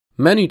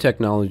Many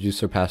technologies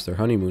surpass their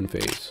honeymoon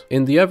phase.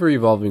 In the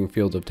ever-evolving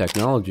field of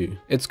technology,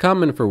 it's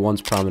common for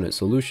once prominent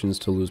solutions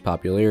to lose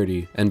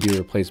popularity and be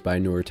replaced by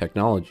newer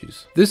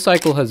technologies. This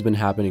cycle has been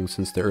happening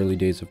since the early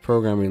days of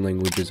programming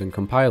languages and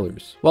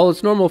compilers. While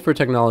it's normal for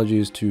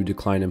technologies to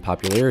decline in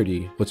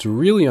popularity, what's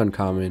really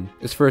uncommon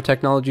is for a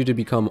technology to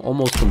become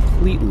almost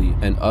completely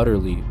and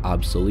utterly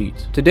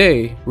obsolete.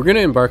 Today, we're going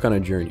to embark on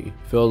a journey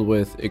filled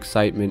with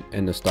excitement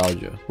and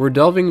nostalgia. We're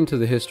delving into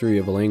the history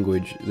of a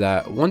language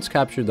that once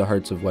captured the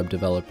hearts of web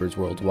developers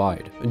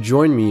worldwide.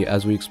 Join me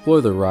as we explore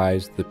the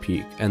rise, the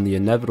peak, and the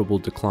inevitable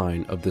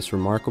decline of this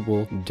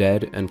remarkable,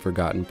 dead and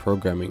forgotten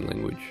programming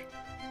language.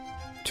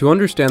 To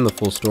understand the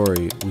full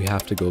story, we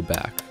have to go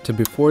back to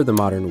before the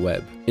modern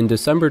web. In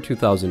December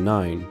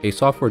 2009, a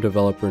software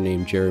developer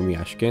named Jeremy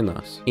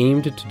Ashkenas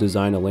aimed to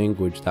design a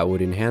language that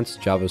would enhance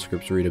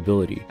JavaScript's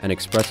readability and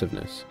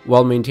expressiveness,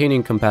 while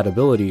maintaining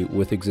compatibility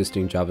with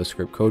existing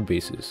JavaScript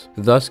codebases,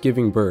 thus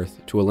giving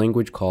birth to a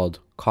language called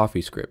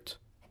CoffeeScript.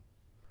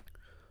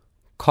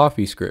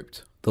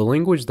 CoffeeScript, the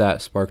language that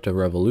sparked a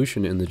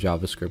revolution in the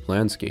JavaScript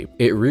landscape.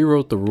 It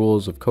rewrote the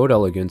rules of code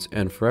elegance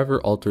and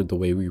forever altered the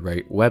way we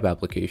write web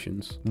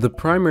applications. The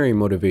primary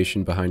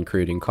motivation behind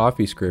creating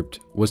CoffeeScript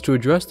was to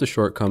address the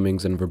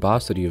shortcomings and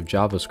verbosity of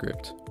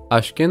JavaScript.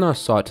 Ashkenas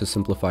sought to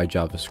simplify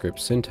JavaScript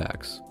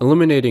syntax,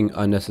 eliminating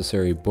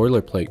unnecessary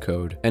boilerplate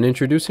code and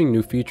introducing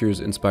new features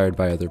inspired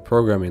by other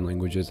programming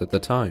languages at the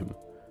time,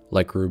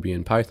 like Ruby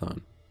and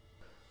Python.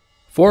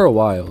 For a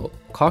while,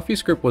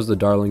 CoffeeScript was the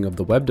darling of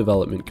the web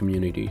development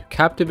community,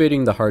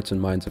 captivating the hearts and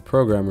minds of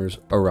programmers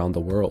around the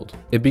world.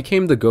 It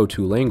became the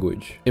go-to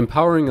language,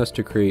 empowering us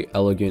to create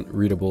elegant,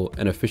 readable,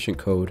 and efficient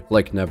code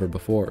like never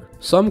before.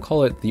 Some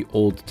call it the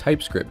old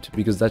TypeScript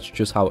because that's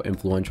just how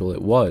influential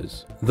it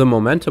was. The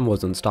momentum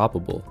was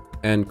unstoppable,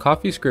 and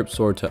CoffeeScript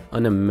soared to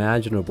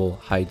unimaginable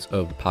heights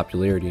of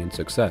popularity and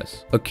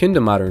success. Akin to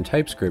modern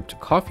TypeScript,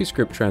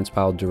 CoffeeScript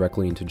transpiled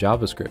directly into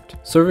JavaScript,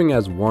 serving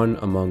as one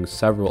among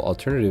several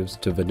alternatives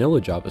to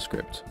vanilla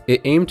JavaScript. It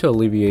aimed to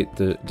alleviate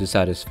the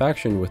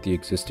dissatisfaction with the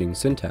existing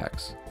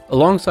syntax.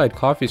 Alongside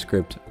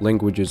CoffeeScript,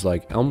 languages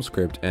like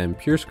ElmScript and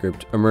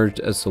PureScript emerged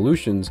as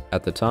solutions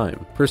at the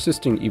time,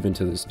 persisting even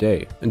to this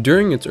day.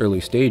 During its early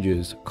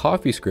stages,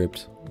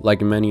 CoffeeScript, like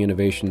many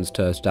innovations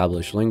to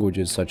established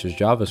languages such as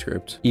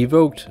JavaScript,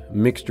 evoked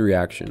mixed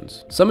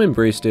reactions. Some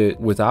embraced it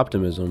with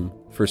optimism,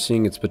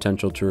 foreseeing its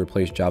potential to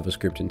replace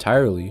JavaScript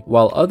entirely,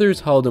 while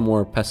others held a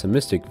more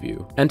pessimistic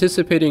view,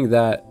 anticipating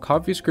that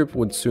CoffeeScript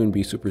would soon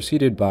be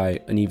superseded by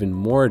an even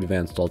more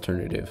advanced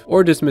alternative,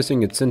 or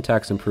dismissing its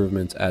syntax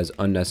improvements as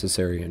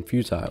unnecessary and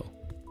futile.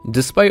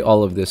 Despite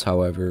all of this,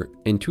 however,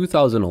 in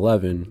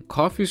 2011,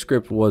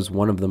 CoffeeScript was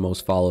one of the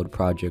most followed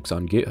projects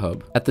on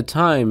GitHub. At the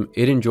time,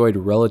 it enjoyed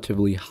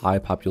relatively high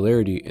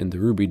popularity in the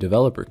Ruby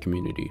developer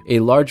community. A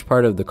large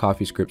part of the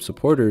CoffeeScript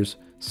supporters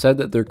said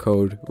that their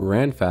code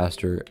ran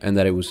faster and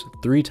that it was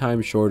 3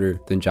 times shorter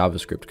than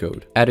JavaScript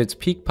code. At its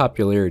peak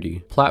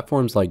popularity,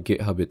 platforms like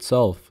GitHub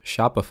itself,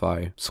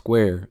 Shopify,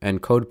 Square,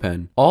 and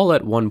CodePen all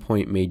at one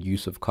point made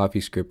use of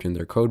CoffeeScript in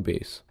their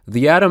codebase.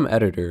 The Atom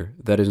editor,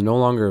 that is no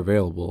longer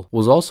available,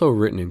 was also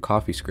written in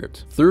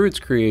CoffeeScript. Through its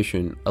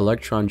creation,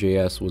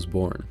 Electron.js was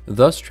born,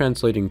 thus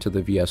translating to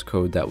the VS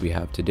Code that we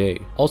have today,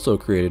 also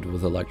created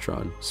with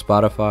Electron.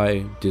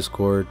 Spotify,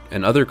 Discord,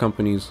 and other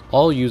companies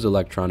all use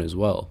Electron as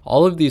well.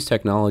 All of these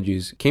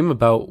technologies came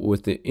about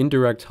with the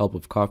indirect help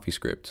of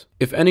CoffeeScript.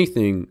 If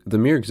anything, the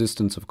mere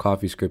existence of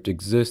CoffeeScript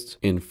exists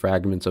in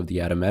fragments of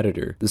the Atom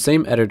editor, the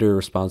same editor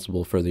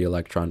responsible for the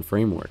Electron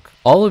framework.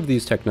 All of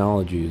these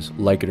technologies,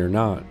 like it or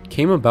not,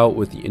 came about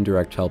with the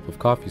indirect help of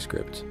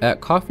CoffeeScript.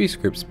 At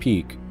CoffeeScript's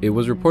peak, it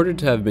was reported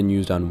to have been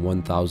used on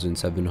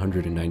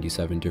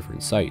 1,797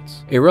 different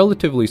sites, a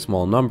relatively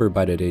small number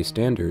by today's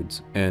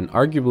standards, and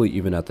arguably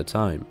even at the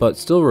time, but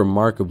still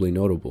remarkably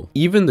notable.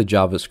 Even the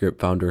JavaScript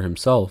founder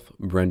himself,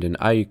 Brendan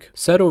Eich,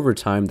 said over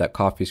time that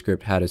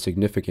CoffeeScript had a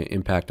significant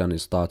impact on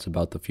his thoughts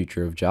about the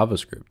future of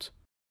JavaScript.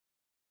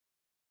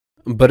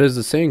 But as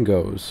the saying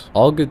goes,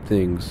 all good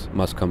things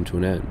must come to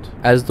an end.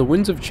 As the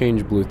winds of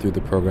change blew through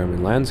the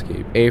programming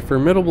landscape, a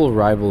formidable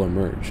rival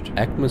emerged,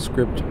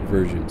 ECMAScript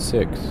version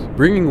 6,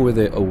 bringing with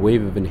it a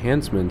wave of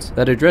enhancements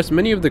that addressed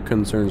many of the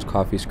concerns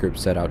CoffeeScript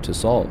set out to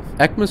solve.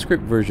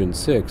 ECMAScript version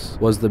 6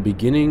 was the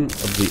beginning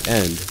of the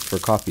end for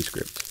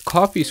CoffeeScript.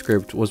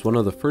 CoffeeScript was one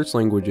of the first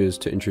languages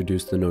to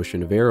introduce the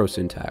notion of arrow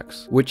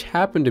syntax, which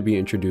happened to be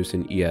introduced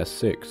in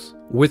ES6.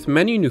 With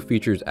many new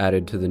features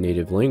added to the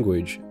native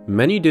language,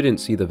 many didn't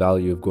see the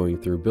value of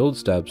going through build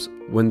steps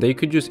when they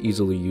could just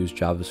easily use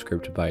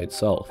JavaScript by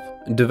itself.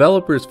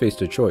 Developers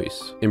faced a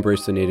choice: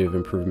 embrace the native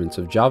improvements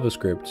of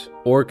JavaScript,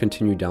 or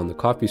continue down the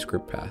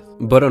CoffeeScript path.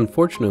 But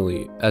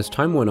unfortunately, as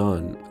time went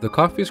on, the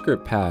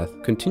CoffeeScript path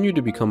continued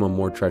to become a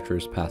more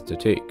treacherous path to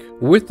take.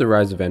 With the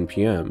rise of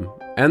NPM,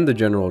 and the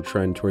general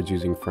trend towards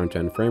using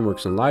front-end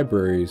frameworks and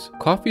libraries,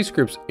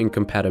 CoffeeScript's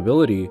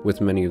incompatibility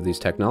with many of these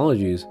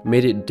technologies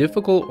made it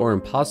difficult or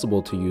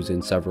impossible to use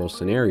in several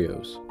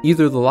scenarios.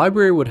 Either the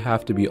library would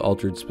have to be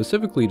altered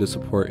specifically to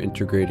support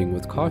integrating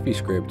with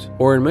CoffeeScript,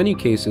 or in many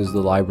cases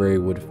the library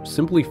would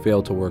simply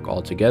fail to work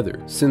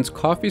altogether. Since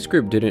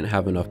CoffeeScript didn't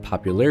have enough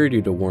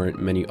popularity to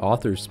warrant many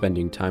authors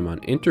spending time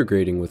on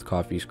integrating with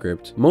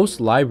CoffeeScript, most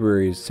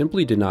libraries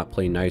simply did not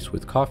play nice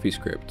with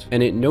CoffeeScript,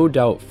 and it no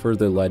doubt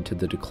further led to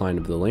the decline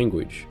of the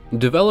language.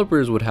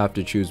 Developers would have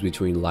to choose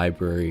between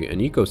library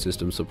and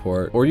ecosystem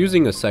support, or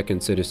using a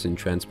second citizen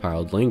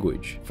transpiled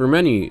language. For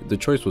many, the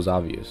choice was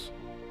obvious.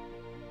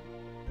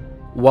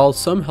 While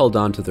some held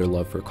on to their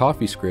love for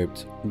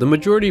CoffeeScript, the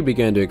majority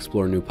began to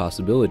explore new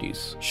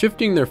possibilities,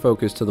 shifting their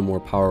focus to the more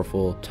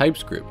powerful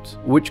TypeScript,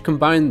 which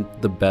combined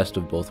the best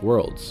of both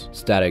worlds,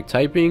 static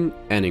typing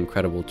and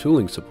incredible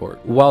tooling support.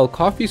 While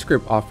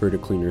CoffeeScript offered a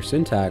cleaner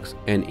syntax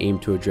and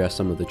aimed to address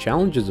some of the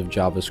challenges of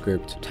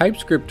JavaScript,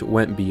 TypeScript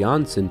went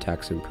beyond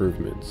syntax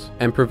improvements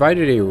and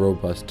provided a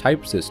robust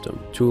type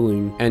system,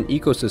 tooling, and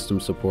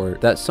ecosystem support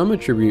that some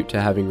attribute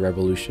to having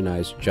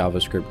revolutionized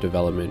JavaScript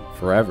development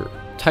forever.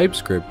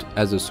 TypeScript,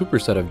 as a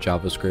superset of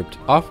JavaScript,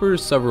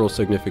 offers several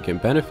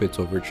significant benefits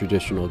over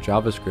traditional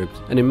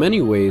JavaScript and in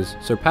many ways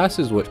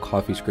surpasses what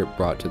CoffeeScript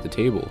brought to the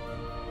table.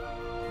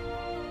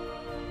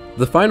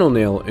 The final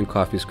nail in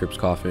CoffeeScript's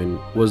coffin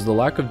was the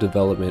lack of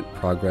development,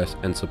 progress,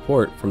 and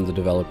support from the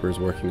developers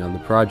working on the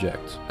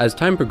project. As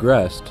time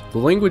progressed, the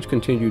language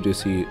continued to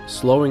see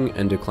slowing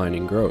and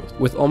declining growth,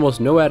 with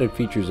almost no added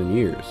features in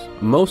years.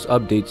 Most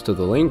updates to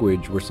the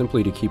language were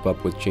simply to keep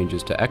up with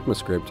changes to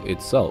ECMAScript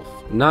itself,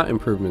 not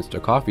improvements to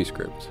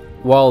CoffeeScript.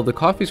 While the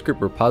CoffeeScript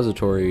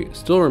repository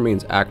still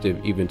remains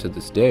active even to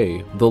this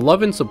day, the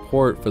love and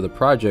support for the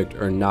project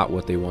are not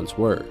what they once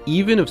were.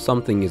 Even if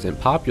something isn't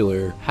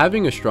popular,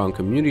 having a strong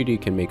community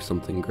can make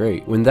something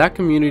great. When that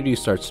community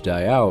starts to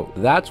die out,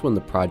 that's when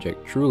the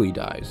project truly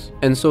dies.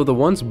 And so the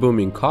once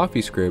booming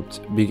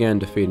CoffeeScript began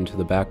to fade into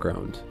the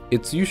background.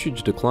 Its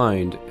usage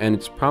declined, and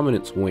its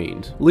prominence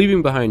waned,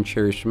 leaving behind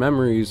cherished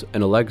memories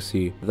and a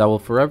legacy that will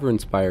forever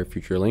inspire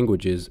future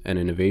languages and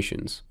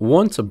innovations.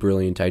 Once a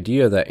brilliant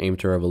idea that aimed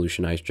to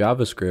revolutionize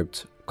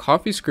JavaScript,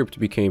 CoffeeScript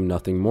became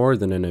nothing more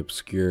than an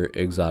obscure,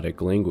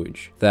 exotic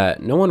language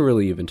that no one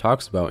really even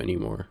talks about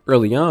anymore.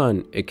 Early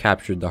on, it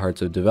captured the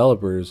hearts of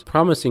developers,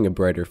 promising a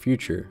brighter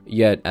future,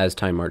 yet as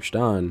time marched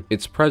on,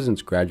 its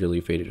presence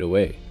gradually faded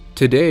away.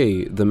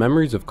 Today, the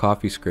memories of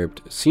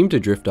CoffeeScript seem to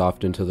drift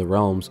off into the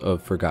realms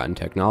of forgotten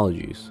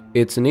technologies.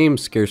 Its name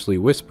scarcely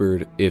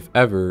whispered, if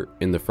ever,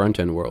 in the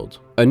front-end world.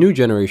 A new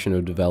generation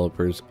of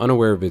developers,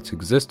 unaware of its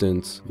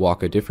existence,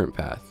 walk a different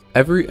path.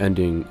 Every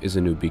ending is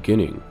a new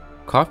beginning.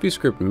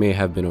 CoffeeScript may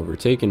have been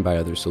overtaken by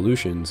other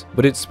solutions,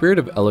 but its spirit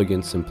of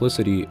elegance,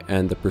 simplicity,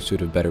 and the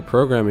pursuit of better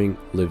programming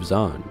lives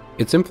on.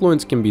 Its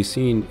influence can be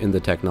seen in the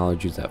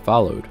technologies that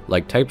followed,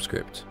 like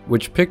TypeScript,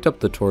 which picked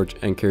up the torch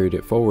and carried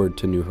it forward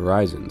to new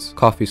horizons.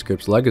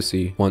 CoffeeScript's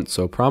legacy, once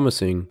so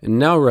promising,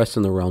 now rests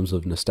in the realms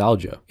of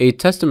nostalgia, a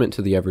testament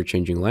to the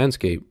ever-changing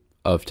landscape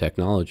of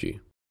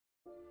technology.